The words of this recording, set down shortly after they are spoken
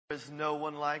There's no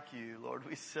one like you, Lord.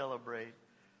 We celebrate,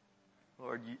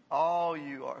 Lord, all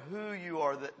you are, who you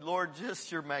are, that, Lord, just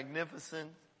you're magnificent.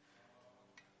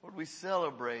 Lord, we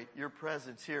celebrate your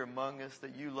presence here among us,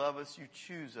 that you love us, you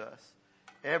choose us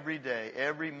every day,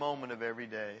 every moment of every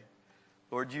day.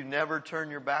 Lord, you never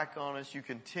turn your back on us. You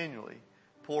continually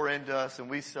pour into us, and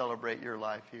we celebrate your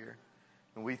life here.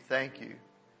 And we thank you.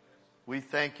 We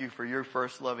thank you for your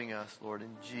first loving us, Lord,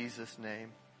 in Jesus'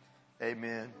 name.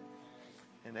 Amen.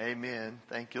 And amen.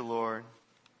 Thank you, Lord.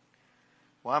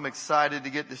 Well, I'm excited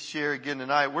to get to share again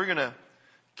tonight. We're going to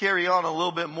carry on a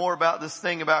little bit more about this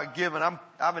thing about giving.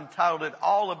 I've entitled it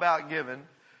All About Giving,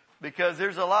 because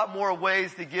there's a lot more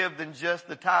ways to give than just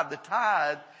the tithe. The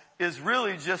tithe is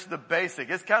really just the basic.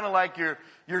 It's kind of like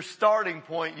your starting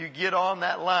point. You get on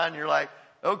that line, you're like,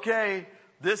 okay,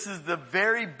 this is the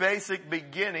very basic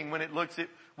beginning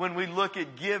when we look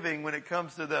at giving when it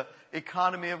comes to the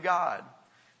economy of God.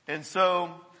 And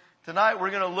so tonight we're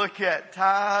going to look at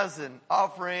tithes and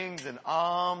offerings and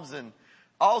alms and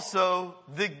also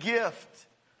the gift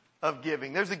of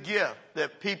giving. There's a gift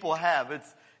that people have.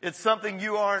 It's something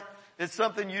you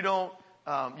don't,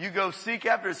 you go seek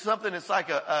after. It's something that's like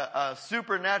a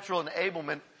supernatural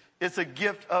enablement. It's a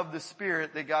gift of the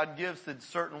Spirit that God gives to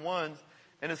certain ones.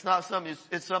 And it's not something,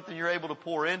 it's something you're able to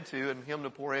pour into and Him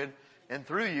to pour in and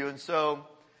through you. And so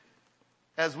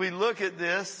as we look at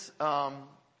this,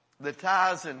 the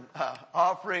tithes and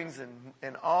offerings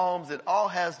and alms, it all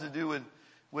has to do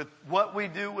with what we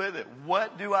do with it.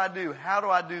 What do I do? How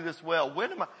do I do this well?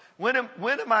 When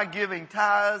am I giving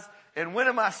tithes? And when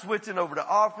am I switching over to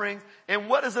offerings? And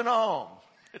what is an alm?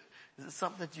 Is it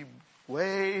something that you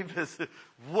wave?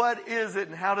 What is it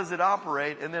and how does it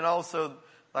operate? And then also,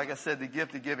 like I said, the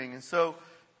gift of giving. And so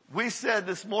we said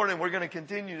this morning, we're going to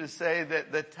continue to say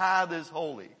that the tithe is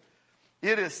holy.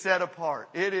 It is set apart.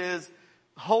 It is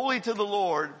holy to the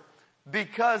Lord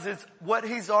because it's what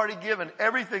He's already given.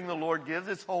 Everything the Lord gives,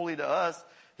 it's holy to us.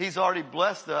 He's already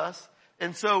blessed us.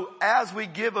 And so as we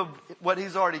give of what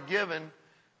He's already given,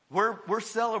 we're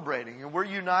celebrating and we're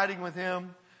uniting with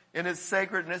Him, and it's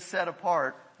sacred and it's set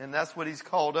apart. And that's what He's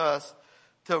called us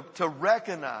to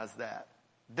recognize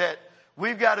that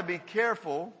we've got to be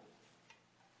careful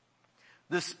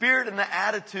the spirit and the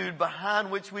attitude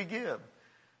behind which we give.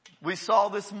 We saw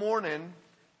this morning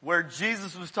where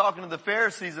Jesus was talking to the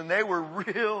Pharisees, and they were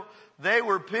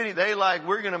petty.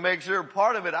 We're going to make sure.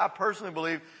 Part of it, I personally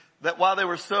believe, that while they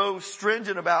were so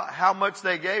stringent about how much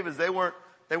they gave, is they wanted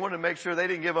to make sure they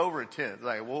didn't give over a tenth.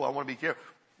 Like, well, I want to be careful.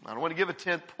 I don't want to give a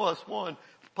tenth plus one,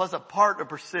 plus a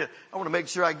percent. I want to make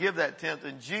sure I give that tenth.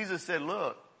 And Jesus said,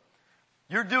 look,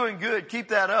 you're doing good. Keep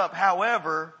that up.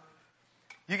 However,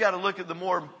 you got to look at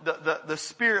the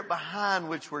spirit behind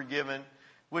which we're given,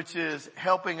 which is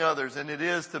helping others, and it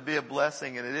is to be a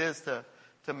blessing, and it is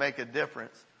to make a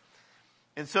difference.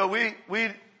 And so we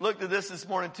looked at this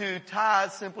morning too.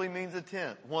 Tithe simply means a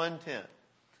tenth, 1/10.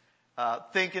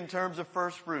 Think in terms of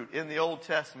first fruit. In the Old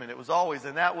Testament, it was always,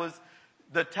 and that was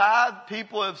the tithe.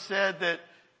 People have said that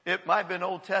it might be an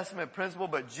Old Testament principle,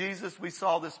 but Jesus, we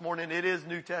saw this morning, it is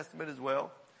New Testament as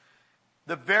well.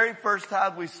 The very first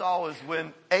tithe we saw was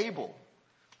when Abel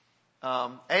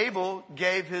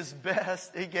gave his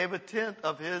best. He gave a tenth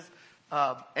of his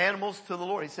animals to the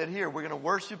Lord. He said, here, we're going to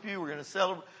worship you. We're going to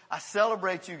celebrate. I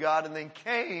celebrate you, God. And then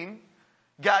Cain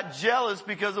got jealous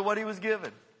because of what he was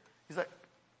given. He's like,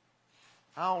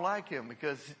 I don't like him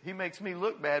because he makes me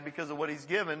look bad because of what he's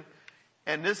given.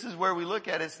 And this is where we look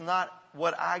at it. It's not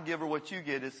what I give or what you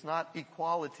get. It's not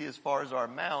equality as far as our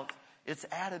amount. It's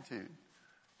attitude.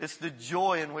 It's the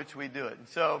joy in which we do it. And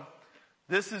so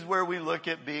this is where we look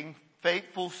at being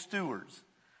faithful stewards.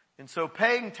 And so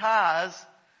paying tithes,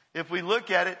 if we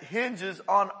look at it, hinges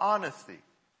on honesty.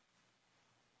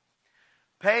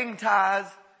 Paying tithes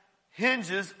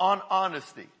hinges on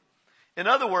honesty. In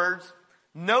other words,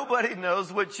 nobody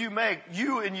knows what you make.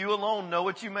 You and you alone know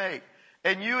what you make.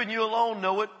 And you alone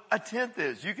know what a tenth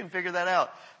is. You can figure that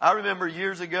out. I remember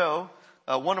years ago,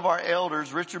 one of our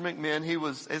elders, Richard McMinn,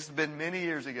 it's been many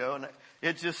years ago, and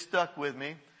it just stuck with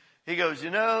me. He goes,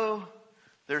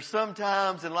 there's some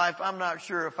times in life I'm not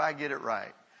sure if I get it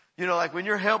right. Like when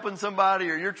you're helping somebody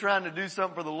or you're trying to do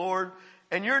something for the Lord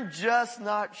and you're just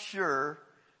not sure,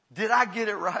 did I get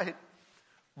it right?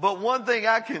 But one thing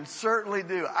I can certainly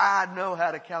do, I know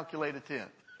how to calculate a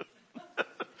tenth.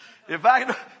 If I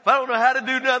don't know how to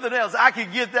do nothing else, I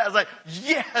can get that. It's like,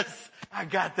 yes, I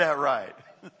got that right.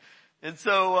 And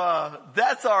so,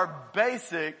 that's our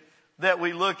basic that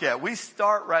we look at. We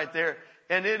start right there.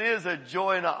 And it is a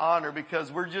joy and an honor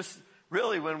because we're just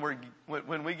really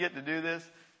when we get to do this,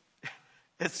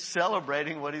 It's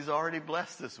celebrating what he's already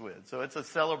blessed us with. So it's a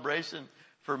celebration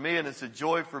for me, and it's a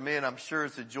joy for me, and I'm sure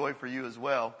it's a joy for you as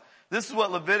well. This is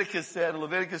what Leviticus said,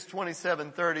 Leviticus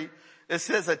 27:30. It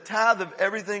says, a tithe of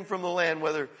everything from the land,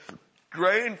 whether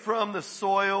grain from the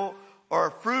soil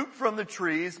or fruit from the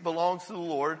trees, belongs to the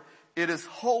Lord. It is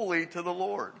holy to the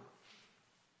Lord.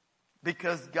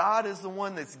 Because God is the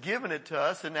one that's given it to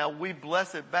us, and now we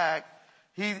bless it back.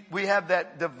 We have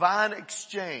that divine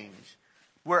exchange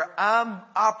where I'm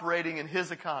operating in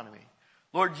his economy.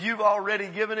 Lord, you've already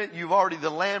given it. The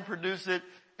land produced it.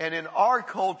 And in our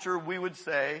culture, we would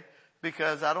say,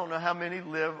 because I don't know how many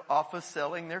live off of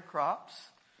selling their crops.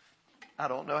 I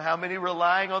don't know how many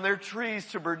relying on their trees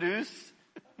to produce.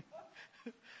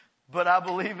 But I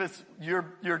believe it's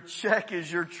your check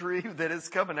is your tree that it's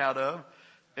coming out of.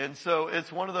 And so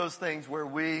it's one of those things where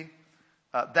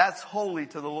that's holy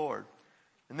to the Lord.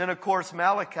 And then of course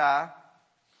Malachi,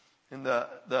 in the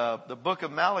book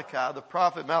of Malachi, the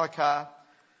prophet Malachi,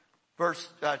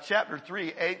 chapter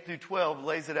 3, 8 through 12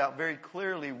 lays it out very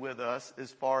clearly with us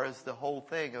as far as the whole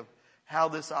thing of how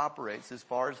this operates as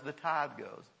far as the tithe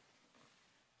goes.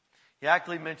 He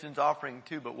actually mentions offering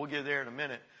too, but we'll get there in a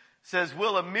minute. It says,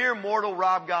 will a mere mortal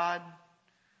rob God?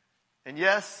 And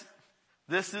yes,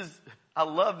 I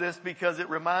love this because it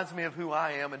reminds me of who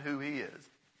I am and who he is.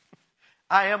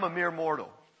 I am a mere mortal.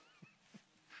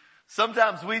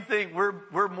 Sometimes we think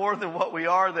we're more than what we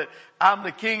are, that I'm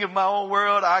the king of my own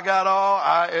world. I got all.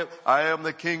 I am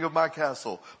the king of my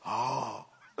castle. Oh.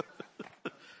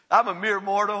 I'm a mere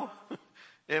mortal,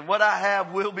 and what I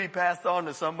have will be passed on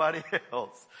to somebody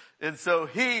else. And so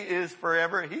he is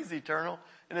forever. He's eternal.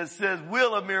 And it says,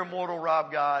 will a mere mortal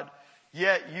rob God?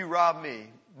 Yet you rob me.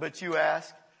 But you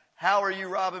ask, how are you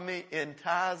robbing me? In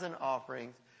tithes and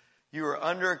offerings. You are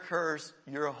under a curse,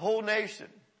 your whole nation,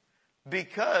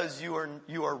 because you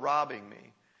are robbing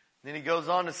me. Then he goes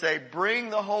on to say, bring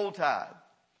the whole tithe.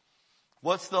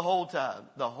 What's the whole tithe?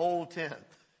 The whole tenth.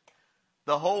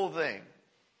 The whole thing.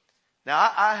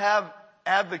 Now I have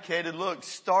advocated, look,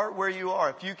 start where you are.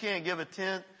 If you can't give a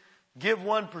tenth, give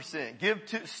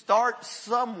 1%. Start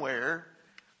somewhere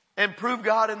and prove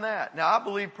God in that. Now I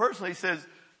believe personally, he says,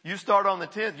 you start on the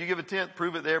 10th, you give a 10th,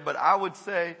 prove it there. But I would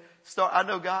say, I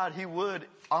know God, he would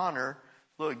honor.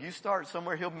 Look, you start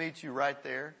somewhere, he'll meet you right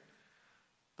there.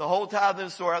 The whole tithe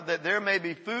and store, that there may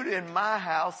be food in my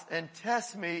house, and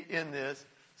test me in this,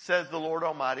 says the Lord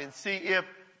Almighty, and see if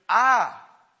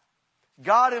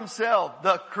God himself,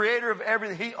 the creator of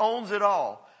everything, he owns it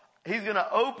all. He's going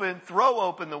to throw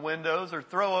open the windows, or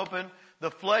throw open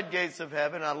the floodgates of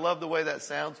heaven. I love the way that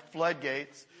sounds,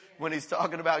 floodgates, when he's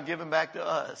talking about giving back to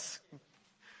us.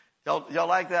 Y'all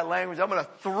like that language? I'm going to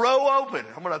throw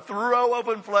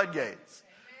open floodgates.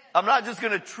 I'm not just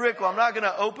going to trickle. I'm not going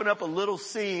to open up a little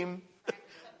seam.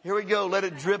 Here we go. Let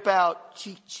it drip out.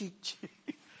 Cheek, cheek, cheek.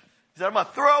 He said, I'm going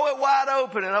to throw it wide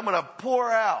open and I'm going to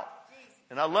pour out.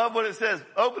 And I love what it says.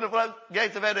 Open the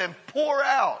floodgates of heaven and pour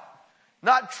out.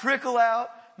 Not trickle out.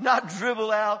 Not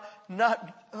dribble out.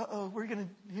 Not,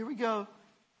 here we go.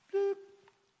 Bloop,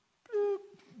 bloop,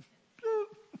 bloop.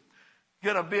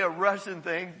 Gonna be a rushing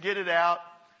thing. Get it out.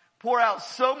 Pour out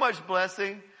so much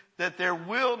blessing that there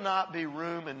will not be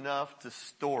room enough to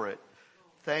store it.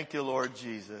 Thank you, Lord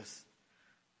Jesus.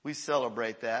 We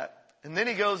celebrate that. And then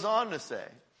he goes on to say,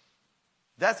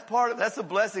 that's a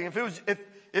blessing.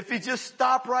 If he just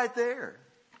stopped right there.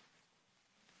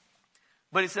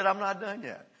 But he said, I'm not done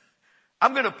yet.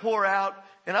 I'm going to pour out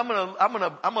and I'm going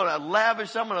to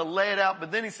lavish. I'm going to lay it out.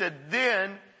 But then he said,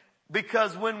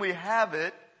 because when we have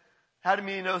it, how do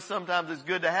you know sometimes it's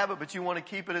good to have it, but you want to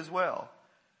keep it as well?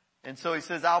 And so he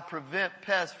says, I'll prevent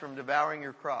pests from devouring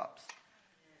your crops.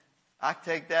 I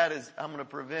take that as I'm going to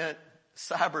prevent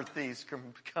cyber thieves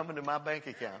from coming to my bank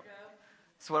account.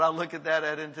 That's what I look at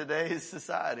that in today's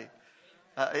society.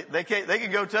 They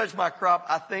can go touch my crop.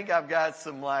 I think I've got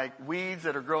some weeds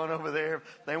that are growing over there.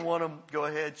 If they want them, go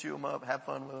ahead, chew them up, have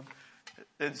fun with them.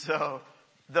 And so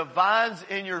the vines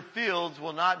in your fields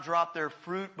will not drop their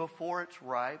fruit before it's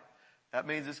ripe. That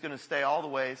means it's going to stay all the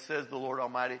way, says the Lord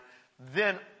Almighty.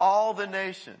 Then all the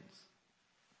nations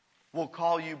will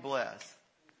call you blessed.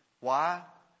 Why?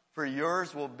 For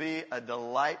yours will be a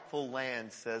delightful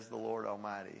land, says the Lord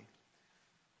Almighty.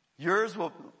 Yours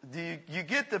will, do you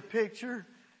get the picture?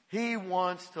 He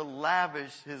wants to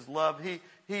lavish his love.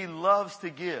 He loves to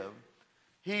give.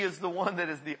 He is the one that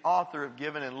is the author of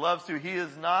giving and loves to. He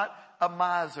is not a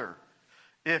miser.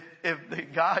 If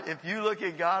you look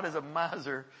at God as a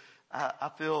miser, I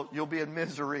feel you'll be in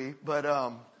misery, but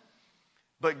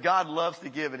God loves to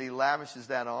give and he lavishes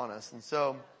that on us. And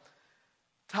so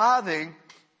tithing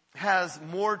has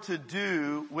more to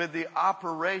do with the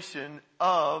operation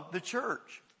of the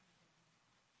church.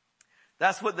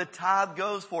 That's what the tithe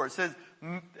goes for.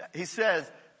 He says,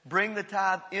 bring the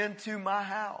tithe into my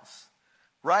house.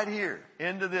 Right here,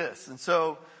 into this. And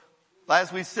so,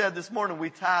 as we said this morning,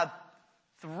 we tithe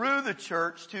through the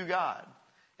church to God.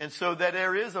 And so that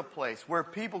there is a place where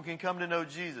people can come to know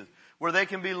Jesus, where they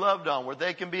can be loved on, where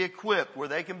they can be equipped, where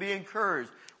they can be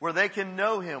encouraged, where they can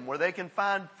know Him, where they can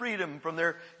find freedom from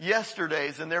their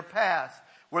yesterdays and their past,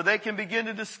 where they can begin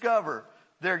to discover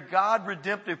their God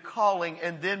redemptive calling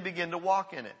and then begin to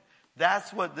walk in it.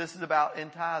 That's what this is about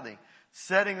in tithing.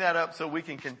 Setting that up so we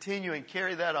can continue and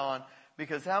carry that on.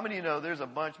 Because how many of you know there's a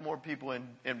bunch more people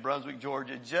in Brunswick,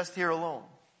 Georgia, just here alone?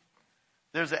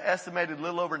 There's an estimated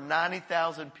little over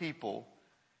 90,000 people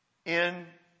in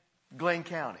Glenn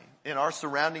County, in our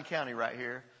surrounding county right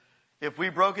here. If we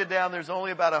broke it down, there's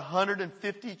only about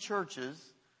 150 churches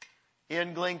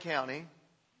in Glenn County.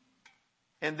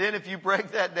 And then if you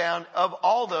break that down, of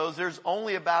all those, there's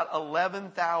only about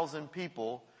 11,000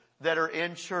 people that are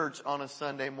in church on a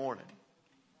Sunday morning.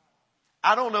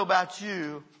 I don't know about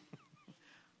you,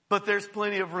 but there's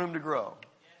plenty of room to grow.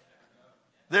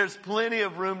 There's plenty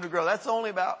of room to grow. That's only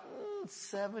about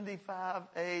 75,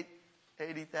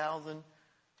 80,000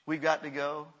 we've got to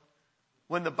go.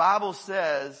 When the Bible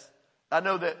says, I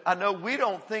know we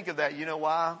don't think of that. You know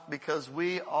why? Because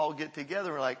we all get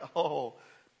together and we're like, oh,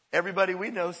 everybody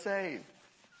we know saved.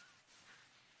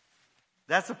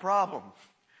 That's a problem.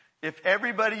 If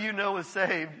everybody you know is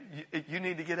saved, you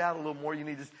need to get out a little more. You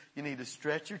need to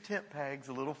stretch your tent pegs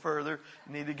a little further.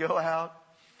 You need to go out.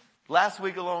 Last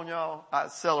week alone, y'all, I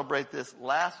celebrate this.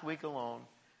 Last week alone,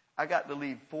 I got to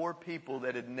lead 4 people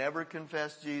that had never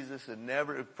confessed Jesus and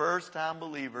first time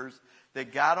believers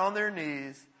that got on their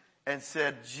knees and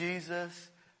said, Jesus,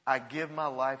 I give my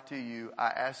life to you. I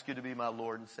ask you to be my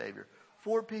Lord and Savior.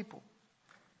 4 people.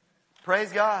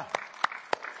 Praise God.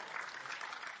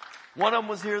 One of them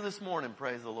was here this morning,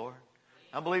 praise the Lord.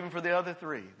 I'm believing for the other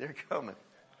 3. They're coming.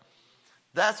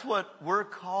 That's what we're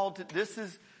called to. This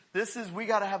is, we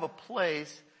gotta have a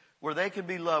place where they can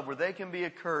be loved, where they can be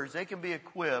encouraged, they can be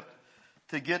equipped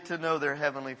to get to know their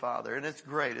Heavenly Father. And it's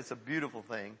great. It's a beautiful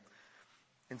thing.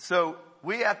 And so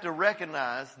we have to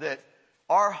recognize that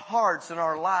our hearts and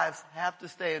our lives have to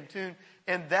stay in tune.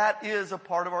 And that is a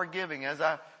part of our giving. As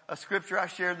a scripture I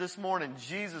shared this morning,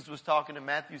 Jesus was talking in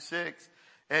Matthew 6.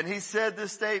 And He said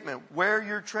this statement, where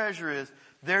your treasure is,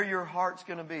 there your heart's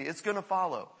going to be. It's going to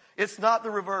follow. It's not the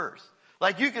reverse.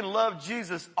 Like you can love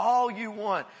Jesus all you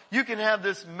want. You can have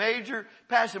this major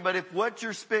passion, but if what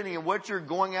you're spending and what you're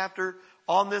going after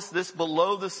on this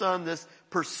below the sun, this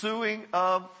pursuing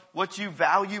of what you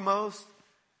value most,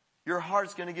 your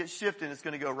heart's going to get shifted and it's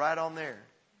going to go right on there.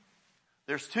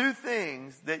 There's 2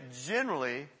 things that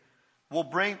generally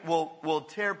will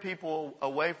tear people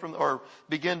away from, or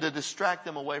begin to distract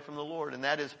them away from the Lord. And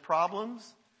that is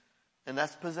problems and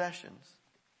that's possessions.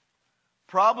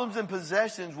 Problems and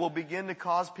possessions will begin to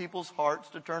cause people's hearts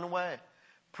to turn away.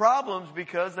 Problems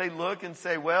because they look and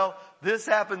say, well, this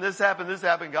happened.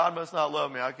 God must not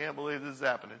love me. I can't believe this is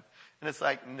happening. And it's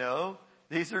like, no,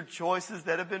 these are choices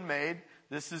that have been made.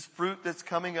 This is fruit that's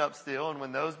coming up still. And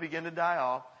when those begin to die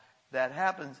off, that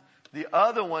happens. The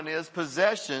other one is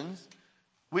possessions.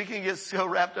 We can get so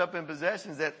wrapped up in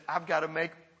possessions that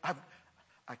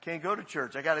I can't go to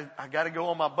church. I gotta go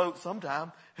on my boat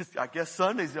sometime. I guess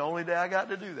Sunday's the only day I got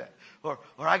to do that. Or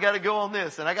I gotta go on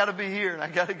this and I gotta be here and I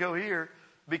gotta go here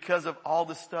because of all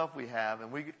the stuff we have.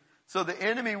 So the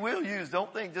enemy will use,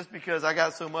 don't think just because I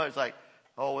got so much like,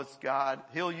 oh, it's God.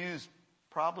 He'll use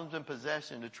problems and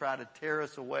possession to try to tear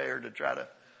us away or to try to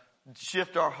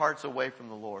shift our hearts away from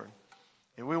the Lord.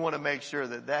 And we want to make sure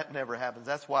that never happens.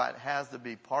 That's why it has to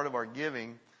be part of our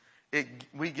giving.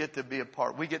 We get to be a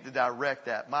part. We get to direct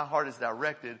that. My heart is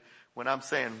directed when I'm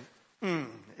saying,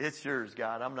 it's yours,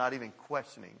 God. I'm not even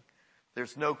questioning.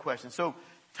 There's no question. So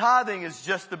tithing is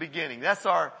just the beginning.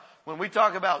 When we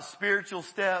talk about spiritual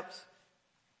steps,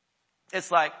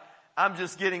 it's like I'm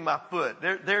just getting my foot.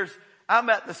 I'm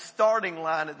at the starting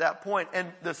line at that point.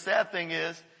 And the sad thing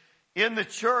is, in the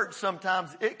church,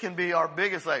 sometimes it can be our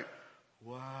biggest, like,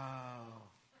 wow,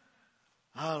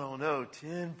 I don't know,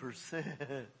 10%.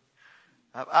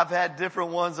 I've had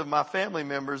different ones of my family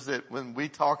members that when we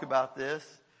talk about this,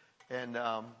 and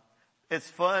it's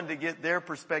fun to get their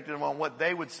perspective on what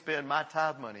they would spend my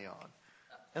tithe money on.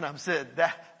 And I'm saying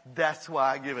that's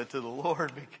why I give it to the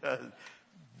Lord, because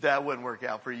that wouldn't work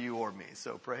out for you or me.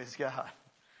 So praise God.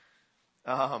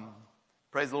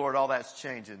 Praise the Lord. All that's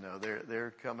changing though.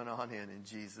 They're coming on in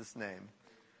Jesus' name.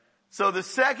 So the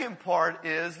second part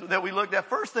is that we looked at.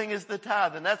 First thing is the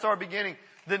tithe, and that's our beginning.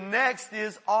 The next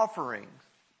is offerings.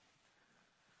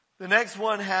 The next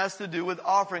one has to do with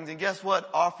offerings. And guess what?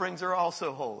 Offerings are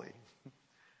also holy.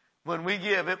 When we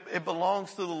give, it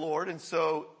belongs to the Lord, and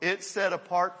so it's set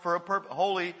apart for a purpose.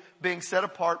 Holy being set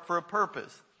apart for a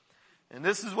purpose. And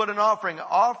this is what an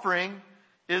offering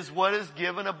is what is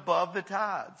given above the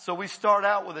tithe. So we start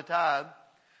out with a tithe,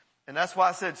 and that's why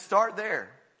I said start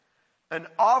there. An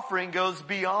offering goes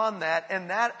beyond that, and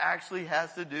that actually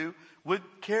has to do with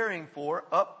caring for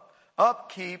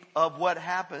upkeep of what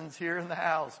happens here in the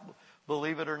house,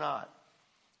 believe it or not.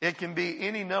 It can be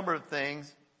any number of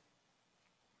things.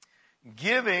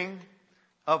 Giving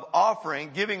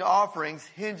offerings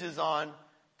hinges on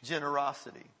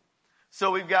generosity.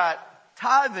 So we've got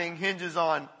tithing hinges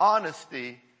on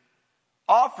honesty.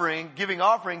 Giving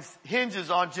offerings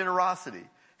hinges on generosity.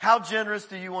 How generous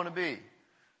do you want to be?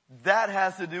 That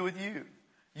has to do with you.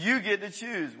 You get to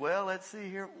choose. Well, let's see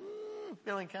here.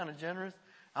 Feeling kind of generous.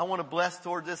 I want to bless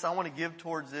towards this. I want to give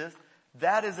towards this.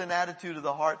 That is an attitude of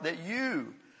the heart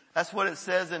that's what it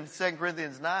says in 2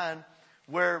 Corinthians 9,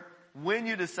 where when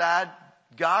you decide,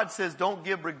 God says don't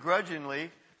give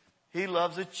begrudgingly. He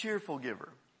loves a cheerful giver.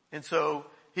 And so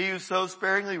he who sows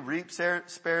sparingly reaps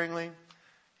sparingly.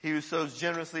 He who sows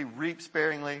generously reaps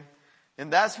sparingly.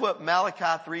 And that's what Malachi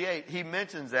 3:8, he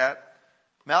mentions that.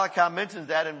 Malachi mentions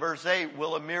that in verse 8.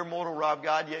 Will a mere mortal rob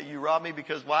God? Yet you rob me.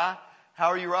 Because why? How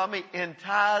are you robbing me? In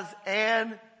tithes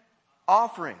and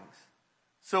offerings.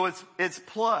 So it's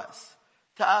plus.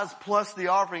 Tithes plus the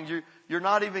offerings. You're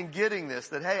not even getting this.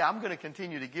 That, hey, I'm going to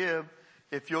continue to give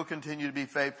if you'll continue to be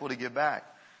faithful to give back.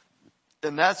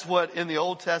 And that's what in the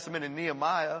Old Testament in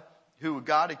Nehemiah, who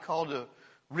God had called to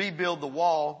rebuild the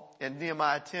wall, in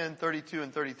Nehemiah 10:32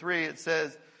 and 33, it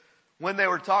says, when they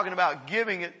were talking about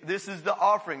giving it, this is the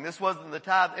offering. This wasn't the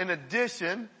tithe. In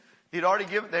addition, they'd already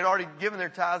given their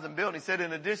tithes and built. He said,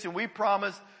 in addition, we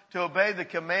promise to obey the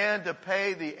command to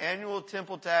pay the annual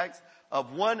temple tax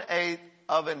of 1/8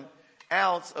 of an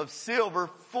ounce of silver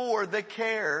for the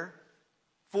care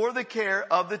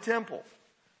of the temple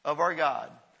of our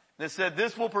God. And it said,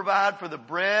 this will provide for the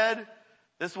bread.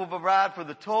 This will provide for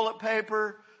the toilet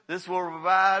paper. This will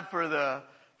provide for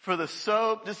the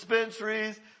soap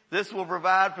dispensaries. This will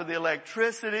provide for the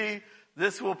electricity.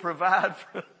 This will provide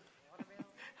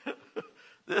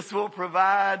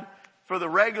for the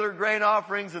regular grain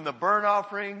offerings and the burnt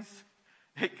offerings.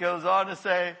 It goes on to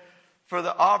say, for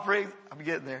the offerings, I'm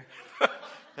getting there.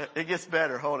 It gets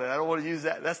better. Hold it. I don't want to use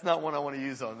that. That's not one I want to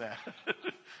use on that.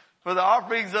 For the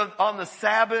offerings on the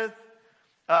Sabbath,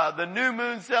 the new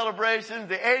moon celebrations,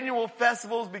 the annual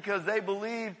festivals, because they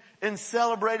believed in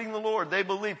celebrating the Lord. They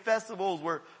believed festivals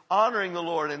were honoring the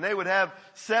Lord, and they would have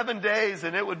 7 days,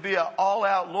 and it would be an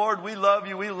all-out, Lord, we love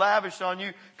you, we lavished on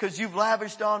you, because you've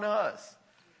lavished on us.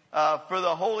 For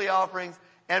the holy offerings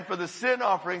and for the sin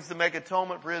offerings to make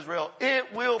atonement for Israel,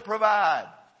 it will provide.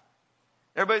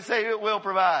 Everybody say, it will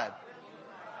provide.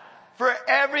 For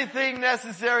everything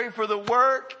necessary for the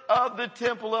work of the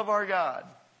temple of our God.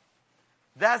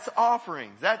 That's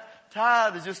offerings. That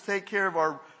tithe is just take care of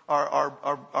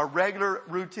our regular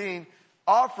routine.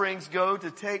 Offerings go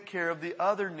to take care of the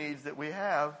other needs that we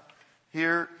have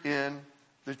here in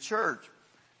the church.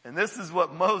 And this is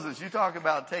what Moses, you talk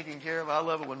about taking care of. I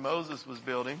love it when Moses was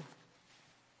building.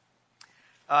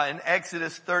 In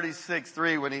Exodus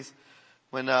 36:3,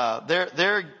 when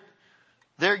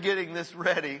they're getting this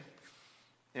ready.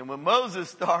 And when Moses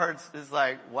starts, it's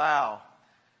like, wow.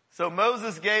 So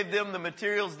Moses gave them the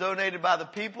materials donated by the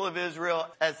people of Israel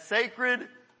as sacred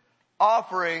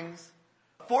offerings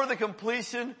for the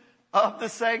completion of the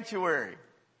sanctuary.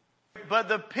 But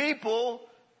the people,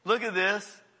 look at this,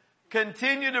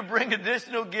 continue to bring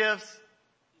additional gifts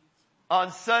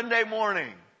on Sunday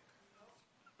morning.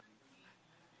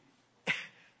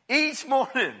 Each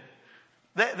morning.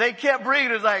 They kept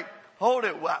bringing it. It's like, hold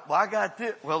it. Well, I got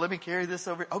this. Well, let me carry this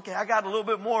over. Okay, I got a little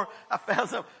bit more. I found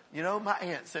some. You know, my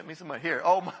aunt sent me some money. Here.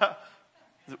 Oh,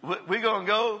 we gonna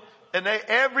go. And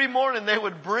every morning they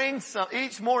would bring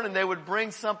each morning they would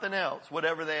bring something else,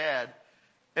 whatever they had.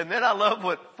 And then I love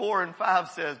what 4 and 5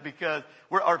 says, because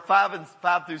or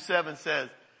 5 through 7 says,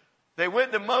 they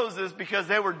went to Moses because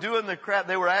they were doing the crap.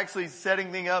 They were actually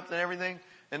setting things up and everything.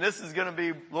 And this is going to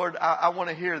be, Lord, I want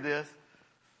to hear this.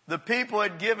 The people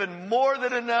had given more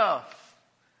than enough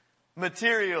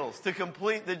materials to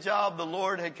complete the job the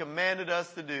Lord had commanded us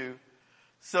to do.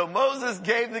 So Moses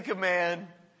gave the command,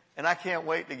 and I can't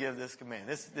wait to give this command.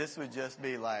 This would just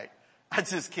be like, I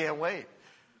just can't wait.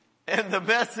 And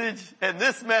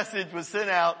this message was sent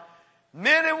out,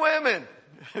 men and women.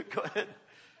 Go ahead.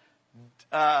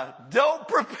 Don't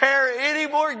prepare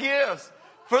any more gifts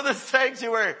for the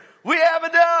sanctuary. We have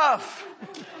enough.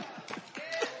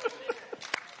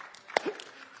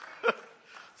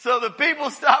 So the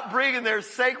people stopped bringing their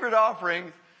sacred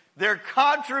offerings. Their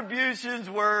contributions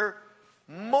were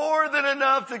more than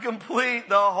enough to complete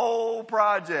the whole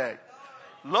project.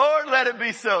 Lord, let it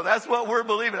be so. That's what we're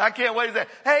believing. I can't wait to say,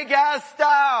 hey guys,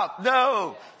 stop.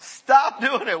 No, stop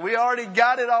doing it. We already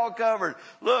got it all covered.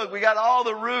 Look, we got all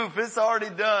the roof. It's already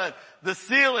done. The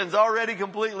ceiling's already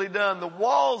completely done. The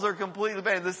walls are completely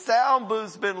painted. The sound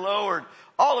booth's been lowered.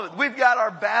 All of it. We've got our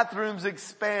bathrooms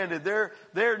expanded.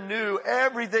 They're new.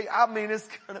 Everything. I mean, it's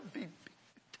going to be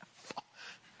beautiful.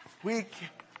 We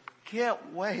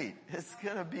can't wait. It's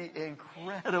going to be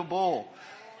incredible.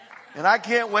 And I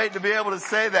can't wait to be able to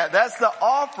say that. That's the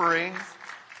offerings.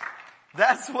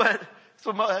 That's what,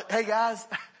 hey guys,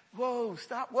 whoa,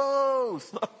 stop, whoa,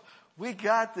 slow. We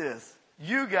got this.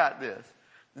 You got this.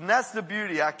 And that's the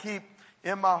beauty. I keep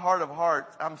in my heart of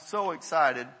hearts, I'm so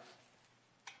excited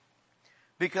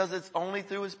because it's only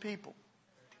through His people.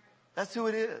 That's who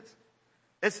it is.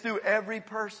 It's through every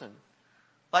person.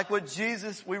 Like what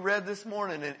Jesus, we read this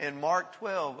morning in Mark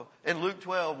 12, in Luke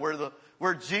 12,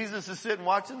 where Jesus is sitting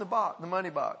watching the money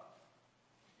box.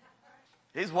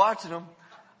 He's watching them,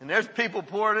 and there's people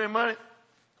pouring in money.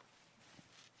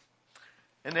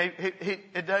 And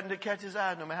it doesn't catch his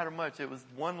eye no matter much. It was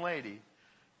one lady,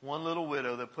 one little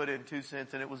widow that put in 2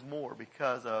 cents, and it was more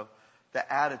because of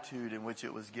the attitude in which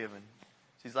it was given.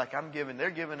 She's like,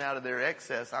 they're giving out of their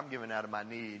excess, I'm giving out of my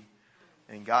need.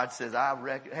 And God says,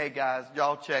 hey guys,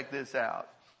 y'all check this out.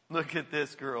 Look at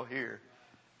this girl here.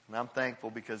 And I'm thankful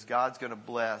because God's going to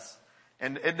bless.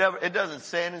 And it doesn't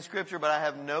say it in Scripture, but I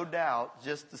have no doubt,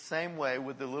 just the same way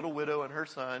with the little widow and her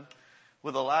son,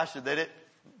 with Elisha, that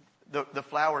the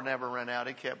flour never ran out.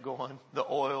 It kept going. The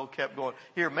oil kept going.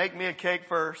 Here, make me a cake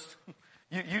first.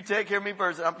 You take care of me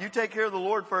first. You take care of the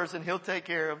Lord first, and He'll take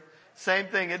care of. Same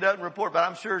thing. It doesn't report, but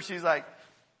I'm sure she's like,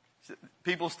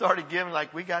 people started giving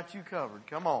like, we got you covered.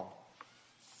 Come on.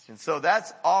 And so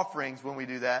that's offerings when we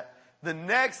do that. The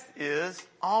next is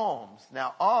alms.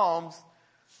 Now alms,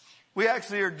 we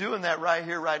actually are doing that right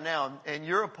here, right now, and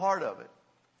you're a part of it.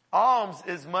 Alms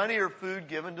is money or food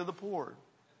given to the poor.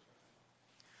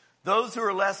 Those who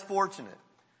are less fortunate.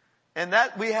 And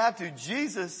that we have to.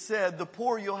 Jesus said, the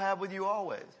poor you'll have with you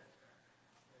always.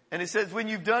 And He says, when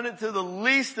you've done it to the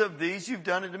least of these, you've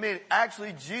done it to me.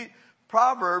 Actually,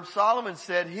 Proverbs, Solomon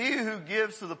said, he who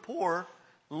gives to the poor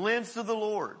lends to the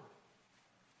Lord.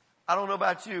 I don't know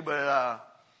about you, but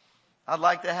I'd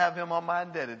like to have him on my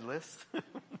indebted list.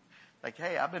 Like,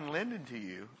 hey, I've been lending to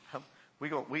you.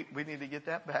 We need to get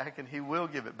that back, and He will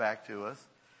give it back to us.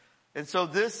 And so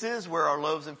this is where our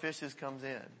loaves and fishes comes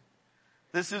in.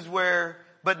 This is where,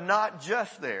 but not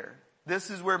just there. This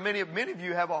is where many of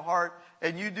you have a heart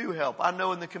and you do help. I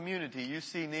know in the community you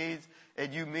see needs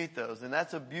and you meet those. And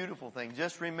that's a beautiful thing.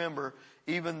 Just remember,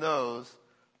 even those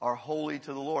are holy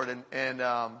to the Lord. And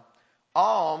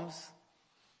alms,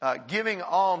 giving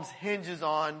alms hinges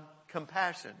on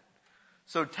compassion.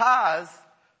 So tithes,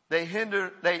 they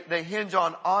hinge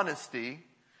on honesty.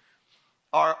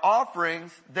 Our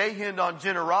offerings, they hinge on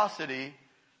generosity,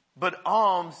 but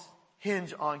alms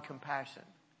hinge on compassion.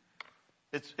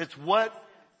 It's what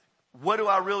do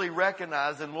I really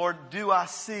recognize? And Lord, do I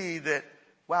see that,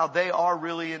 wow, they are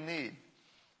really in need?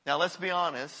 Now let's be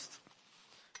honest.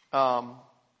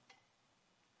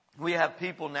 We have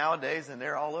people nowadays and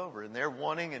they're all over and they're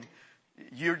wanting, and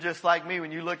you're just like me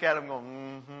when you look at them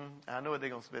going, I know what they're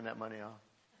going to spend that money on.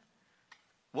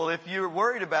 Well, if you're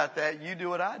worried about that, you do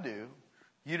what I do.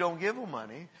 You don't give them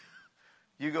money.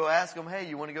 You go ask them, hey,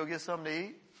 you want to go get something to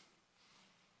eat?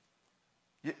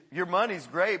 Your money's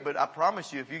great, but I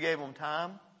promise you, if you gave them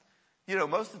time,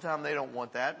 most of the time they don't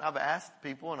want that. I've asked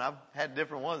people, and I've had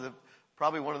different ones.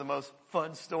 Probably one of the most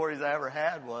fun stories I ever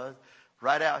had was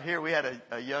right out here. We had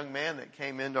a young man that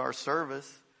came into our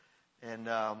service, and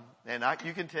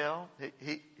you can tell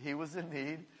he was in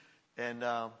need. And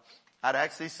I'd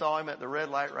actually saw him at the red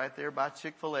light right there by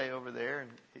Chick-fil-A over there, and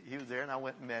he was there, and I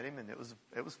went and met him, and it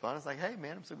was fun. It's like, hey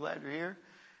man, I'm so glad you're here.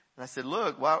 And I said,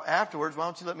 look, afterwards, why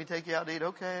don't you let me take you out to eat?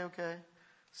 Okay.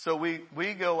 So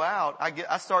we go out.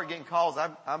 I start getting calls.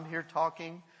 I'm here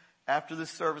talking after this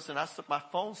service, and my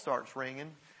phone starts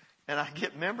ringing, and I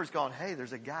get members going, hey,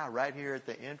 there's a guy right here at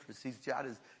the entrance. He's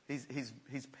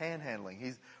panhandling.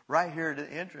 He's right here at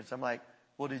the entrance. I'm like,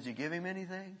 well, did you give him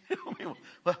anything?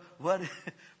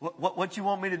 What you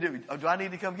want me to do? Do I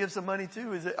need to come give some money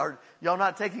too? Are y'all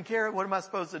not taking care of it? What am I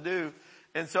supposed to do?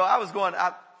 And so I was going,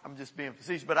 I'm just being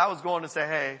facetious, but I was going to say,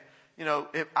 hey,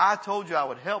 if I told you I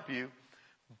would help you,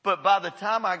 But by the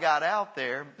time I got out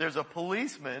there, there's a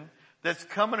policeman that's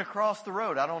coming across the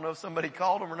road. I don't know if somebody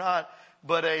called him or not,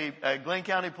 but a Glenn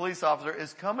County police officer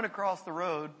is coming across the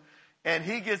road, and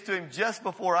he gets to him just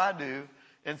before I do.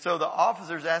 And so the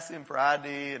officers asked him for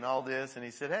ID and all this, and he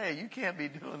said, hey, you can't be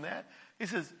doing that. He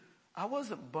says, I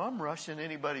wasn't bum rushing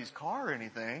anybody's car or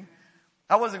anything.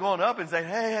 I wasn't going up and saying,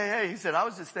 hey. He said, I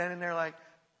was just standing there like,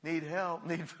 need help,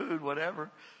 need food,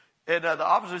 whatever. And the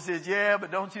officer says, yeah,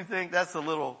 but don't you think that's a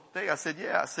little thing? I said,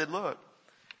 yeah. I said, look,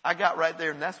 I got right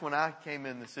there, and that's when I came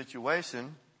in the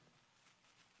situation.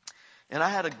 And I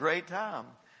had a great time.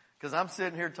 Because I'm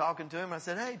sitting here talking to him. I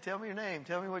said, hey, tell me your name.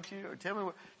 Tell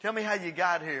me how you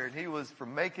got here. And he was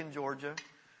from Macon, Georgia.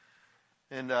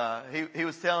 And he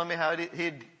was telling me how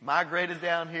he'd migrated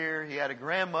down here. He had a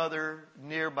grandmother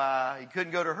nearby. He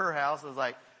couldn't go to her house. I was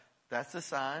like, that's a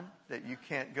sign that you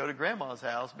can't go to grandma's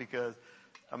house, because,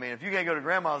 I mean, if you can't go to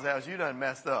grandma's house, you done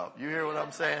messed up. You hear what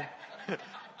I'm saying?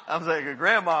 I'm saying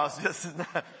grandma's just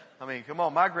not, I mean, come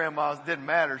on, my grandma's didn't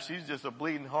matter. She's just a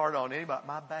bleeding heart on anybody.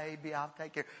 My baby, I'll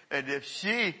take care. And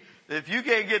if you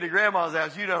can't get to grandma's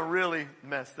house, you done really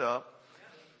messed up.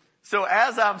 So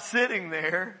as I'm sitting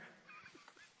there,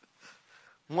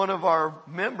 one of our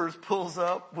members pulls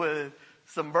up with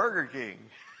some Burger King.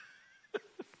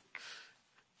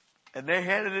 And they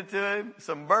handed it to him,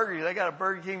 some burgers. They got a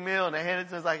Burger King meal, and they handed it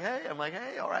to him. Like, hey, I'm like,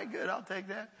 hey, all right, good, I'll take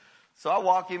that. So I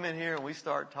walk him in here, and we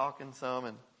start talking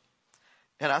some,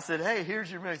 and I said, hey,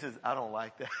 here's your meal. He says, I don't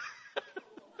like that.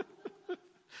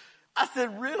 I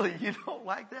said, really? You don't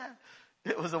like that?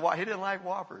 He didn't like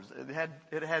Whoppers.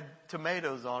 It had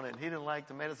tomatoes on it, and he didn't like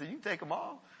tomatoes. So you can take them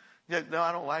off. He said, no,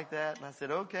 I don't like that. And I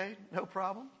said, okay, no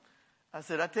problem. I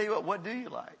said, I tell you what do you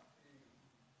like?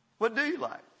 What do you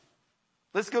like?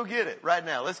 Let's go get it right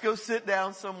now. Let's go sit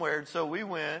down somewhere. And so we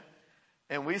went,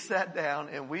 and we sat down,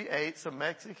 and we ate some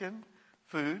Mexican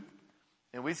food.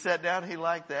 And we sat down. He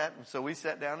liked that. And so we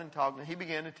sat down and talked. And he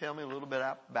began to tell me a little bit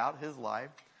about his life.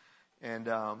 And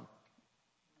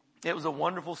it was a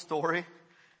wonderful story.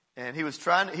 And he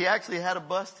actually had a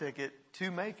bus ticket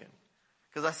to Macon.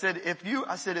 Because I said, if you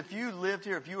lived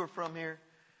here, if you were from here,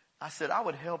 I said, I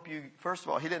would help you. First of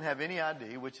all, he didn't have any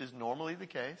ID, which is normally the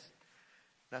case.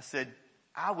 And I said,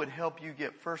 I would help you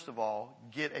first of all,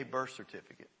 get a birth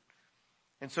certificate.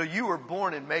 And so you were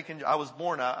born in Macon. I was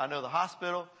born, I know the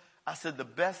hospital. I said, the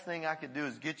best thing I could do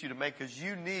is get you to Macon,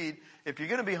 because if you're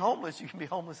going to be homeless, you can be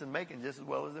homeless in Macon just as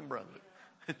well as in Brunswick.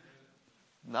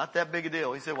 Not that big a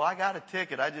deal. He said, well, I got a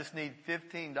ticket. I just need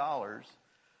 $15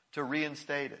 to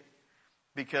reinstate it,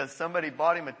 because somebody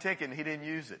bought him a ticket and he didn't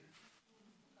use it.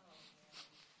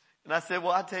 And I said,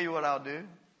 well, I'll tell you what I'll do.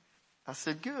 I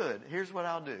said, good. Here's what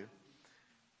I'll do.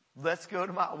 Let's go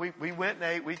to we went and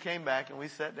ate, we came back, and we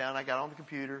sat down. I got on the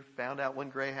computer, found out when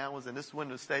Greyhound was in. This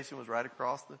window station was right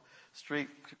across the street.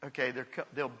 Okay,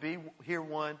 there'll be here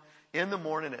one in the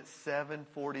morning at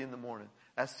 7:40 in the morning.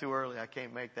 That's too early. I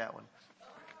can't make that one.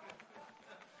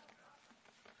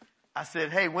 I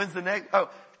said, hey, when's the next? Oh,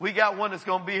 we got one that's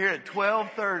going to be here at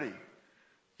 12:30.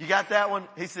 You got that one?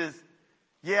 He says,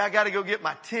 yeah, I got to go get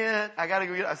my tent.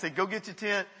 I said, go get your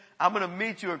tent. I'm going to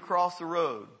meet you across the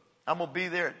road. I'm going to be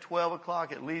there at 12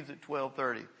 o'clock. It leaves at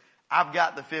 12:30. I've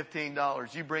got the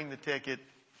 $15. You bring the ticket.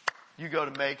 You go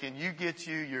to Macon. You get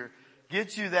you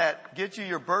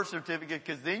your birth certificate,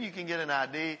 because then you can get an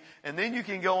ID, and then you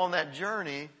can go on that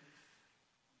journey.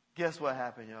 Guess what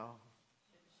happened, y'all?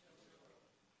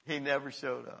 He never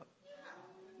showed up.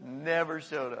 Never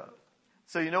showed up.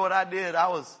 So you know what I did? I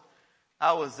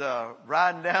was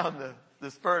riding down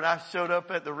the spur, and I showed up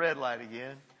at the red light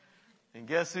again. And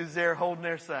guess who's there holding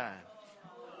their sign?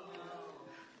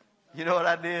 You know what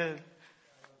I did?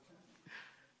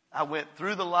 I went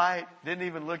through the light, didn't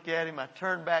even look at him. I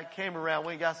turned back, came around,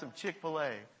 went and got some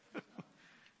Chick-fil-A.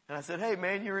 And I said, hey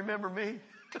man, you remember me?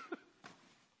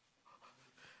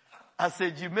 I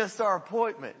said, you missed our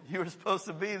appointment. You were supposed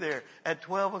to be there at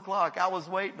 12 o'clock. I was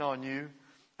waiting on you.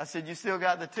 I said, you still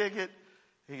got the ticket?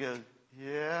 He goes,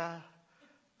 yeah.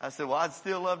 I said, well, I'd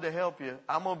still love to help you.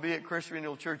 I'm going to be at Christian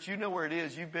Renewal Church. You know where it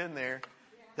is. You've been there.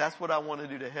 That's what I want to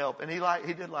do to help. And he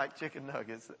did like chicken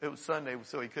nuggets. It was Sunday,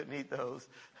 so he couldn't eat those.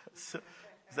 So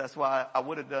that's why I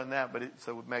would have done that, but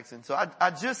so with Mexican. So I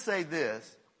just say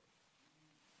this.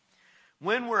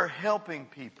 When we're helping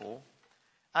people,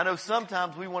 I know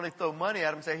sometimes we want to throw money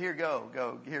at them and say, here,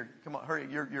 go, here, come on, hurry,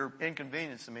 you're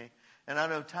inconveniencing me. And I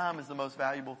know time is the most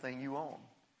valuable thing you own.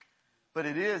 But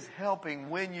it is helping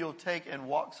when you'll take and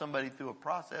walk somebody through a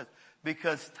process,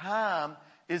 because time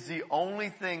is the only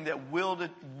thing that will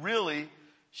really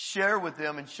share with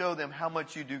them and show them how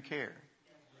much you do care.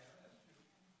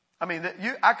 I mean,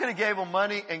 I could have gave them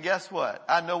money, and guess what?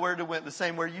 I know where it went the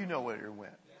same way you know where it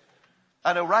went.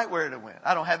 I know right where it went.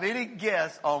 I don't have any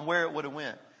guess on where it would have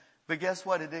went. But guess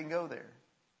what? It didn't go there.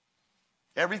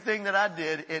 Everything that I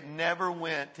did, it never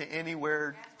went to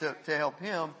anywhere to help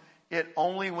him. It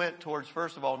only went towards,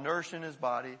 first of all, nourishing his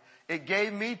body. It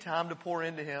gave me time to pour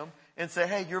into him and say,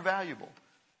 hey, you're valuable.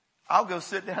 I'll go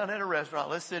sit down at a restaurant.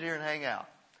 Let's sit here and hang out.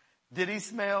 Did he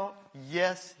smell?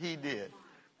 Yes, he did.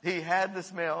 He had the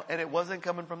smell, and it wasn't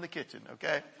coming from the kitchen,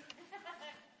 okay?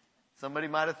 Somebody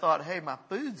might have thought, hey, my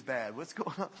food's bad. What's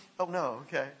going on? Oh, no,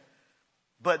 okay.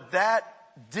 But that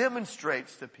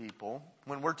demonstrates to people,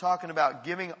 when we're talking about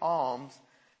giving alms,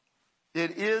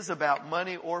 it is about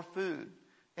money or food.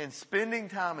 And spending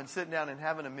time and sitting down and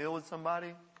having a meal with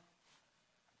somebody.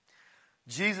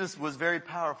 Jesus was very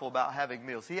powerful about having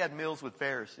meals. He had meals with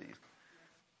Pharisees.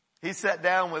 He sat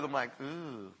down with them like,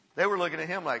 ooh. They were looking at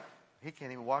him like, he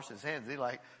can't even wash his hands. He's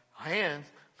like, hands?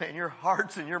 Man, your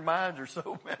hearts and your minds are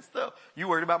so messed up. You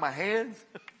worried about my hands?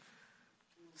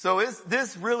 So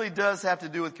this really does have to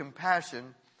do with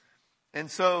compassion. And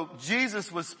so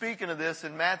Jesus was speaking of this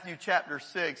in Matthew chapter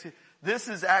 6. This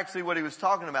is actually what he was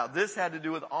talking about. This had to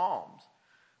do with alms.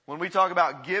 When we talk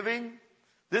about giving,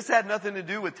 this had nothing to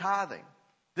do with tithing.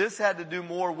 This had to do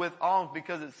more with alms,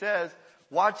 because it says,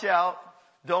 watch out,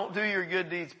 don't do your good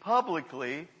deeds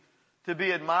publicly to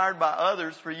be admired by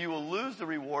others, for you will lose the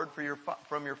reward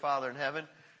from your Father in heaven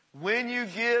when you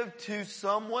give to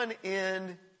someone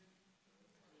in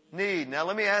need. Now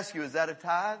let me ask you, is that a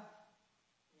tithe?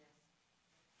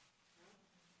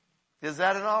 Is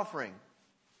that an offering?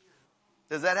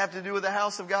 Does that have to do with the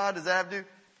house of God? Does that have to do?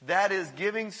 That is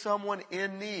giving someone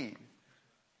in need.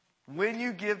 When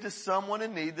you give to someone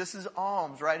in need, this is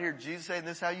alms right here. Jesus saying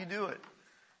this is how you do it.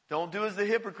 Don't do as the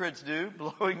hypocrites do,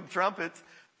 blowing trumpets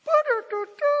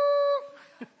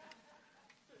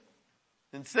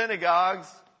in synagogues,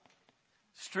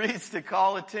 streets, to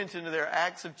call attention to their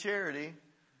acts of charity.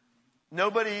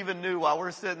 Nobody even knew while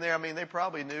we're sitting there. I mean, they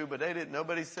probably knew, but they didn't.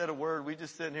 Nobody said a word. We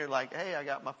just sitting here like, hey, I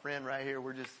got my friend right here.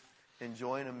 We're just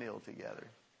enjoying a meal together.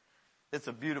 It's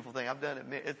a beautiful thing. I've done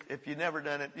it. If you've never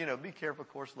done it, be careful, of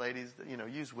course, ladies,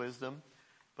 use wisdom.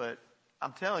 But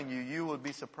I'm telling you, you would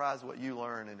be surprised what you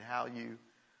learn and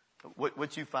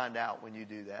what you find out when you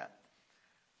do that.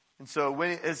 And so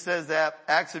when it says that,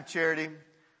 acts of charity,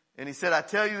 and he said, I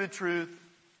tell you the truth.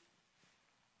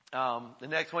 The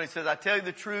next one, he says, I tell you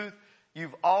the truth.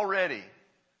 They've already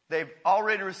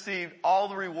received all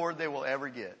the reward they will ever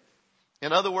get.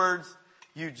 In other words,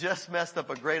 you just messed up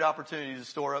a great opportunity to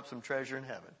store up some treasure in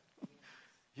heaven.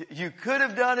 You could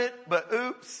have done it, but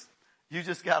oops, you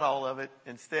just got all of it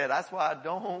instead. That's why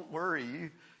don't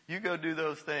worry. You go do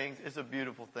those things. It's a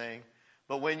beautiful thing.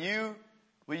 But when you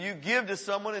give to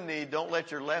someone in need, don't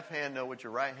let your left hand know what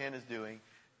your right hand is doing.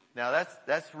 Now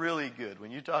that's really good.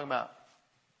 When you're talking about,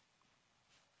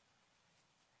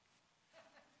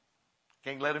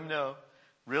 can't let him know,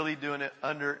 really doing it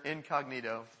under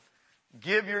incognito.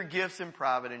 Give your gifts in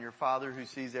private, and your Father who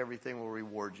sees everything will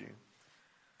reward you.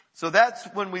 So that's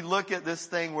when we look at this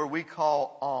thing where we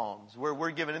call alms, where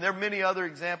we're given. And there are many other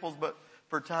examples, but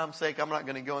for time's sake, I'm not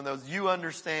going to go in those. You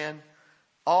understand,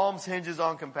 alms hinges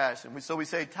on compassion. So we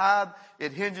say tithe,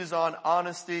 it hinges on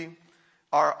honesty.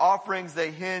 Our offerings,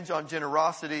 they hinge on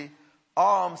generosity.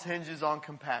 Alms hinges on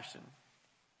compassion.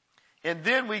 And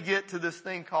then we get to this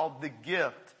thing called the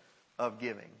gift of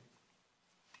giving.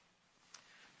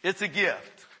 It's a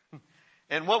gift.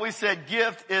 And what we said,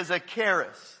 gift is a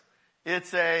charis.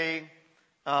 It's a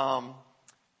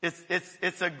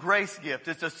grace gift.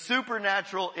 It's a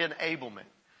supernatural enablement.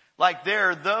 Like there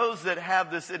are those that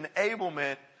have this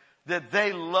enablement that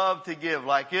they love to give.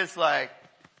 It's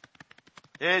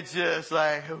just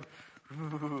like,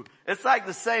 it's like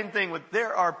the same thing with,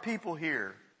 there are people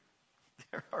here.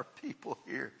 There are people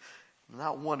here.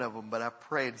 Not one of them, but I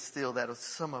prayed still that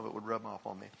some of it would rub off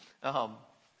on me.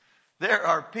 There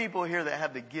are people here that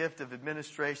have the gift of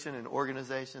administration and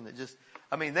organization that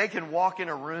they can walk in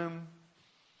a room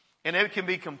and it can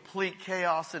be complete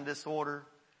chaos and disorder.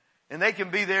 And they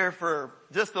can be there for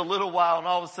just a little while and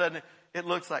all of a sudden it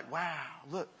looks like, wow,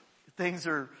 look, things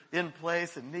are in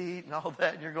place and neat and all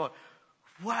that. And you're going,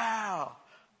 wow.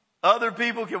 Other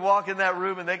people can walk in that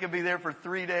room and they can be there for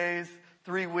 3 days,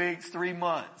 3 weeks, 3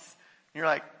 months. You're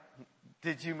like,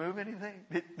 did you move anything?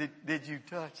 Did you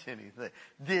touch anything?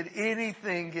 Did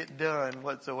anything get done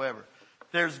whatsoever?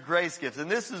 There's grace gifts. And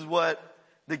this is what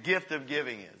the gift of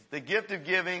giving is. The gift of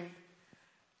giving,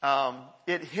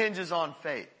 it hinges on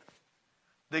faith.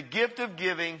 The gift of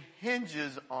giving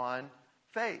hinges on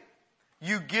faith.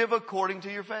 You give according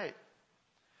to your faith.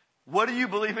 What do you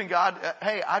believe in God?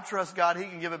 Hey, I trust God. He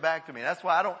can give it back to me. That's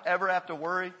why I don't ever have to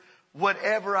worry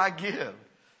whatever I give.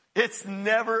 It's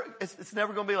never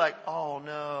going to be like, oh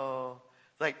no.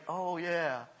 It's like, oh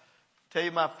yeah. Tell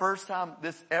you my first time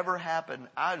this ever happened,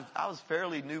 I was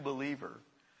fairly new believer.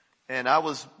 And I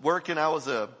was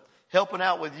helping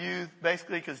out with youth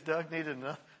basically because Doug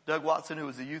Watson, who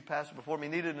was a youth pastor before me,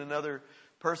 needed another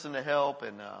person to help.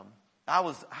 And, I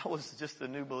was just a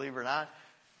new believer, and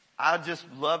I just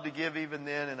loved to give even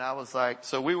then. And I was like,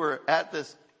 so we were at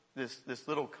this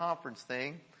little conference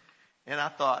thing, and I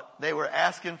thought they were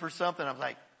asking for something. I was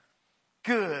like,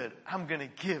 good, I'm going to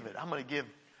give it. I'm going to give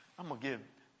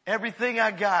everything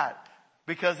I got,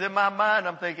 because in my mind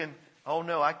I'm thinking, oh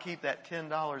no, I keep that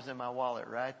 $10 in my wallet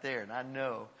right there. And I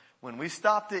know when we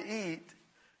stop to eat,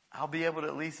 I'll be able to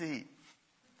at least eat.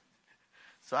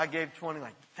 So I gave 20,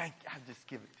 like, thank you, I'll just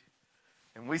give it to you.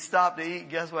 And we stopped to eat.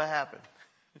 Guess what happened?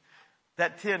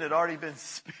 That 10 had already been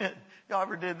spent. Y'all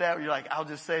ever did that? Where you're like, I'll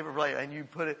just save it for later. And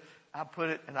I put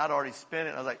it, and I'd already spent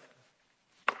it. And I was like,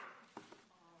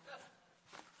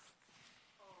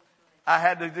 I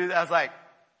had to do that. I was like,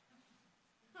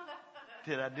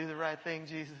 did I do the right thing,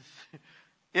 Jesus?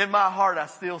 In my heart, I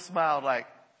still smiled like,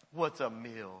 what's a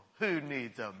meal? Who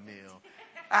needs a meal?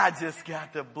 I just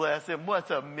got to bless him. What's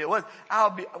a meal? When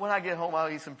I get home, I'll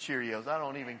eat some Cheerios. I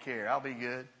don't even care. I'll be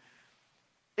good.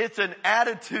 It's an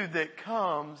attitude that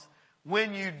comes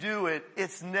when you do it.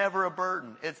 It's never a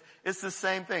burden. It's the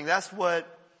same thing. That's what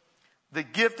the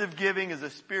gift of giving is, a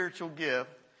spiritual gift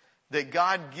that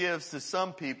God gives to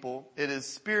some people. It is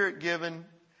spirit given.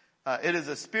 It is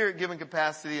a spirit given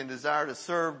capacity and desire to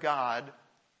serve God.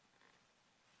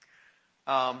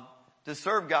 To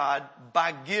serve God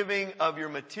by giving of your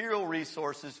material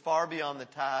resources far beyond the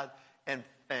tithe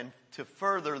and to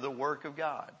further the work of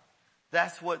God.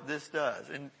 That's what this does.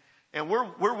 And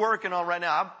we're working on right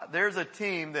now. There's a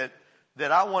team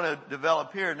that I want to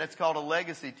develop here, and it's called a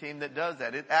legacy team that does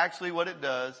that. It actually, what it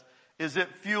does is it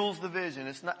fuels the vision.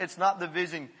 It's not the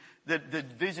vision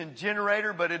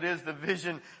generator, but it is the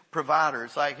vision provider.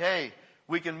 It's like, hey,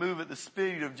 we can move at the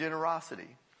speed of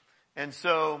generosity. And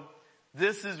so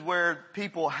this is where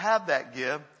people have that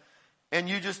gift. And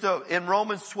you just know, in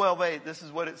Romans 12:8, this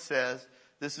is what it says.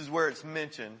 This is where it's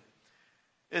mentioned.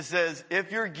 It says,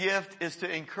 if your gift is to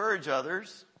encourage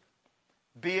others,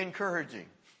 be encouraging.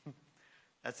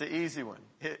 That's an easy one.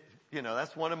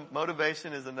 That's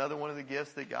motivation is another one of the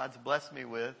gifts that God's blessed me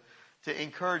with, to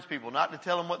encourage people, not to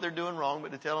tell them what they're doing wrong,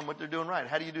 but to tell them what they're doing right.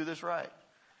 How do you do this right?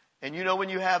 And when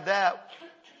you have that,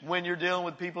 when you're dealing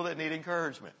with people that need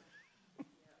encouragement.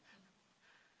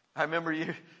 I remember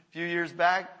a few years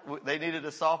back, they needed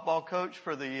a softball coach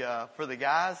for the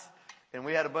guys. And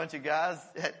we had a bunch of guys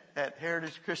at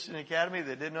Heritage Christian Academy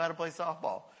that didn't know how to play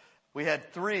softball. We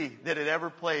had 3 that had ever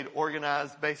played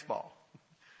organized baseball.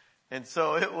 And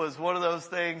so it was one of those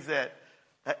things that,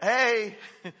 hey,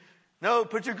 no,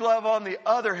 put your glove on the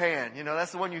other hand.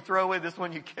 That's the one you throw with, this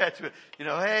one you catch with.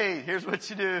 Hey, here's what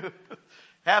you do.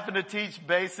 Having to teach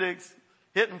basics,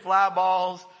 hitting fly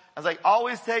balls. I was like,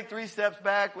 always take 3 steps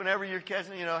back whenever you're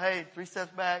catching, hey, 3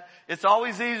 steps back. It's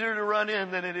always easier to run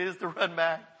in than it is to run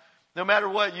back. No matter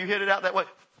what, you hit it out that way.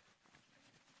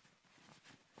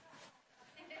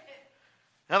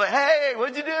 And I'm like, hey,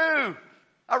 what'd you do?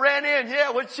 I ran in.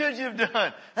 Yeah, what should you have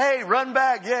done? Hey, run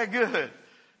back. Yeah, good.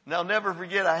 And I'll never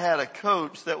forget, I had a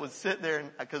coach that would sit there,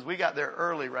 because we got there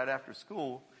early right after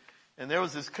school. And there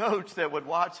was this coach that would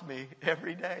watch me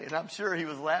every day. And I'm sure he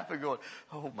was laughing, going,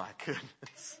 oh my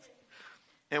goodness.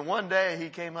 And one day he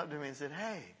came up to me and said,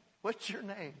 hey, what's your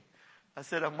name? I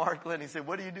said, I'm Mark Lynn. He said,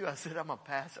 what do you do? I said, I'm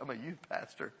a youth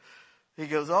pastor. He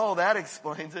goes, oh, that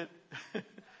explains it.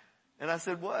 And I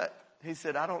said, what? He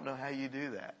said, I don't know how you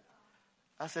do that.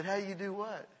 I said, how you do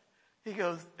what? He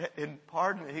goes, and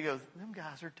pardon me, he goes, them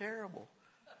guys are terrible.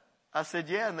 I said,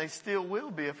 yeah, and they still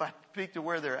will be if I speak to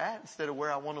where they're at instead of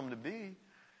where I want them to be.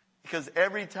 Because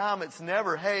every time it's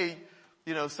never, hey,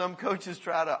 some coaches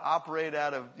try to operate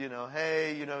out of,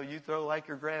 hey, you throw like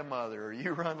your grandmother, or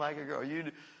you run like a girl,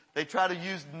 they try to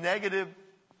use negative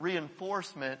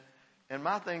reinforcement. And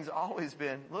my thing's always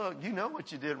been, look, you know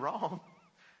what you did wrong.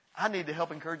 I need to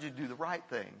help encourage you to do the right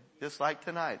thing. Just like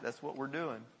tonight. That's what we're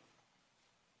doing.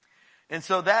 And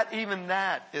so that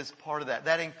is part of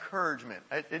that encouragement.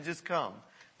 It just comes.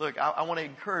 Look, I want to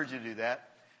encourage you to do that.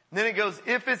 And then it goes,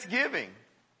 if it's giving,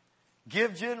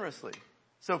 give generously.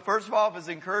 So first of all, if it's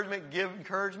encouragement, give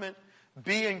encouragement.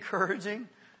 Be encouraging.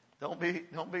 Don't be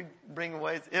bringing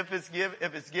away. If it's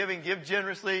giving, give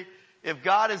generously. If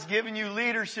God has given you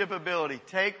leadership ability,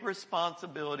 take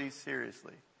responsibility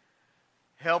seriously.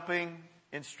 Helping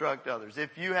instruct others.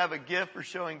 If you have a gift for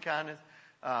showing kindness,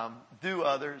 do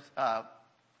others,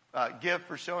 gift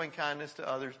for showing kindness to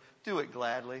others, do it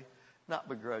gladly, not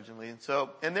begrudgingly.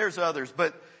 And there's others,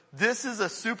 but this is a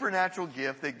supernatural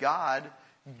gift that God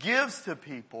gives to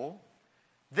people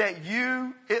that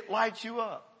it lights you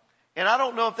up. And I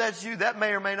don't know if that's you, that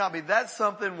may or may not be. That's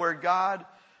something where God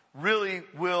really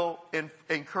will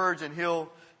encourage, and He'll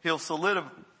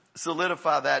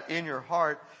solidify that in your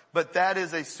heart. But that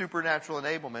is a supernatural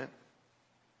enablement.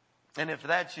 And if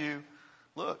that's you,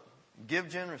 look, give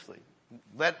generously.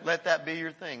 Let that be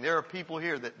your thing. There are people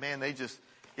here that, man, I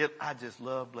just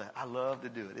love blessed. I love to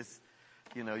do it. It's,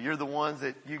 you're the ones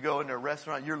that you go into a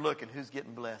restaurant, you're looking who's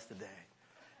getting blessed today.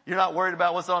 You're not worried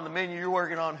about what's on the menu. You're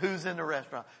working on who's in the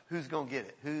restaurant, who's going to get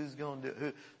it, who's going to do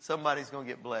it, somebody's going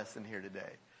to get blessed in here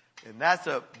today. And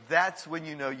that's when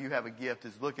you know you have a gift,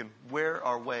 is looking, where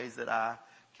are ways that I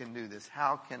can do this?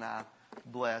 How can I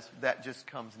bless? That just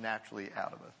comes naturally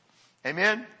out of us.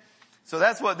 Amen? So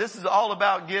that's what this is all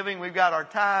about, giving. We've got our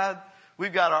tithe,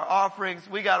 we've got our offerings,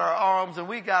 we got our alms, and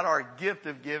we got our gift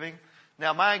of giving.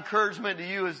 Now my encouragement to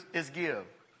you is give.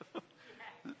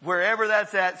 Wherever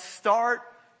that's at, start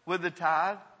with the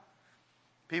tithe.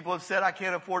 People have said, I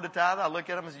can't afford to tithe. I look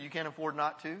at them and say, you can't afford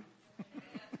not to.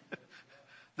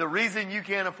 The reason you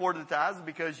can't afford to tithe is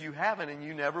because you haven't, and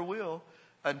you never will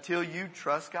until you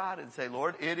trust God and say,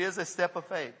 Lord, it is a step of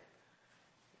faith.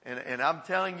 And I'm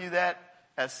telling you that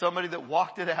as somebody that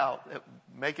walked it out,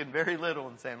 making very little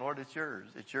and saying, Lord, it's yours.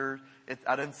 It's yours.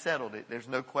 I done settled it. There's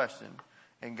no question.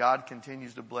 And God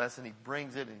continues to bless, and He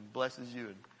brings it and blesses you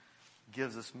and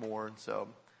gives us more. And so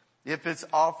if it's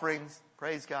offerings,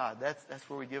 praise God. That's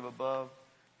where we give above.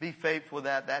 Be faithful with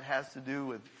that. That has to do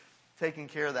with taking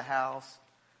care of the house.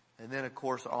 And then, of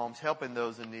course, alms, helping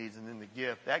those in need. And then the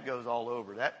gift, that goes all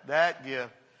over. That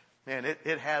gift, man,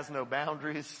 it has no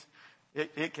boundaries.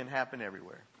 It can happen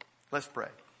everywhere. Let's pray.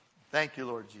 Thank you,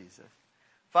 Lord Jesus.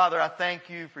 Father, I thank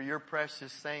you for your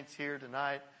precious saints here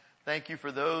tonight. Thank you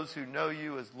for those who know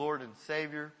you as Lord and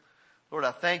Savior. Lord,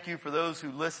 I thank you for those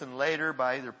who listen later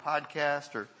by either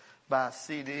podcast or by a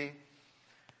CD.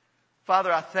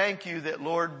 Father, I thank you that,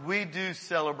 Lord, we do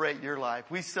celebrate your life.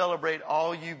 We celebrate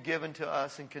all you've given to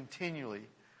us and continually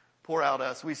pour out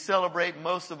us. We celebrate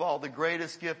most of all the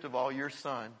greatest gift of all, your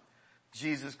Son,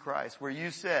 Jesus Christ, where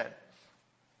you said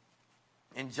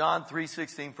in John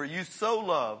 3:16, for you so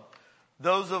loved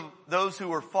those who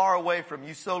were far away from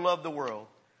you, so loved the world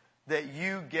that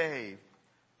you gave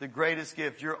the greatest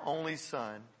gift, your only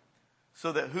Son,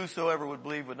 so that whosoever would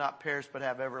believe would not perish but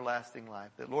have everlasting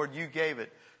life. That, Lord, you gave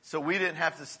it so we didn't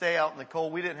have to stay out in the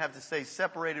cold. We didn't have to stay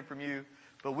separated from you,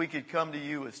 but we could come to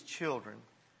you as children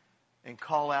and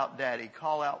call out Daddy,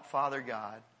 call out Father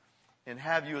God, and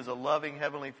have you as a loving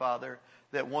Heavenly Father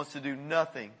that wants to do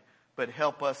nothing but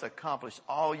help us accomplish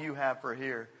all you have for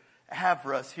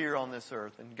us here on this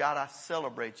earth. And God, I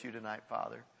celebrate you tonight,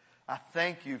 Father. I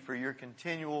thank you for your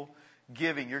continual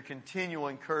giving, your continual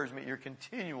encouragement, your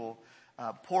continual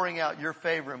pouring out your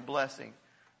favor and blessing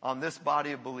on this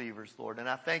body of believers, Lord. And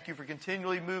I thank you for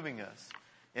continually moving us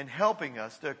and helping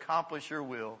us to accomplish your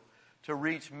will, to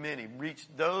reach many, reach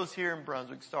those here in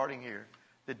Brunswick, starting here,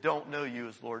 that don't know you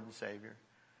as Lord and Savior.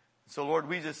 So, Lord,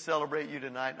 we just celebrate you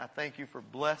tonight, and I thank you for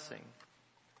blessing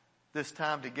this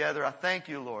time together. I thank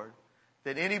you, Lord,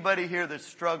 that anybody here that's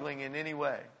struggling in any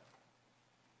way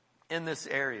in this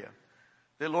area,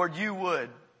 that, Lord, you would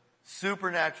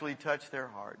supernaturally touch their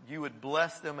heart. You would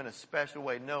bless them in a special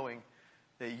way, knowing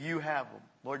that you have them.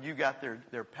 Lord, you got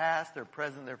their past, their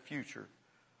present, their future,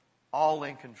 all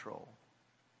in control.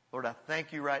 Lord, I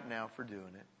thank you right now for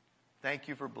doing it. Thank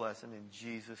you for blessing in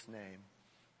Jesus' name.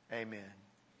 Amen.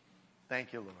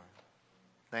 Thank you, Lord.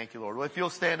 Thank you, Lord. Well, if you'll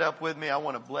stand up with me, I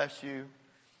want to bless you.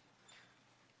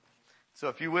 So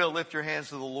if you will, lift your hands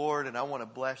to the Lord, and I want to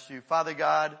bless you. Father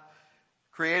God,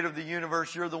 Creator of the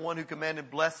universe, you're the one who commanded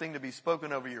blessing to be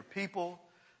spoken over your people.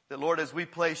 That, Lord, as we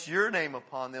place your name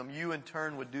upon them, you in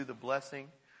turn would do the blessing.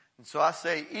 And so I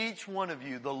say, each one of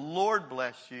you, the Lord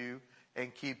bless you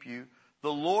and keep you.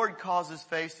 The Lord cause his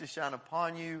face to shine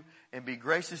upon you and be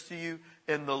gracious to you.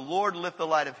 And the Lord lift the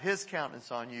light of his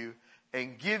countenance on you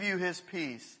and give you his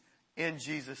peace in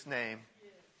Jesus' name.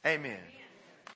 Amen.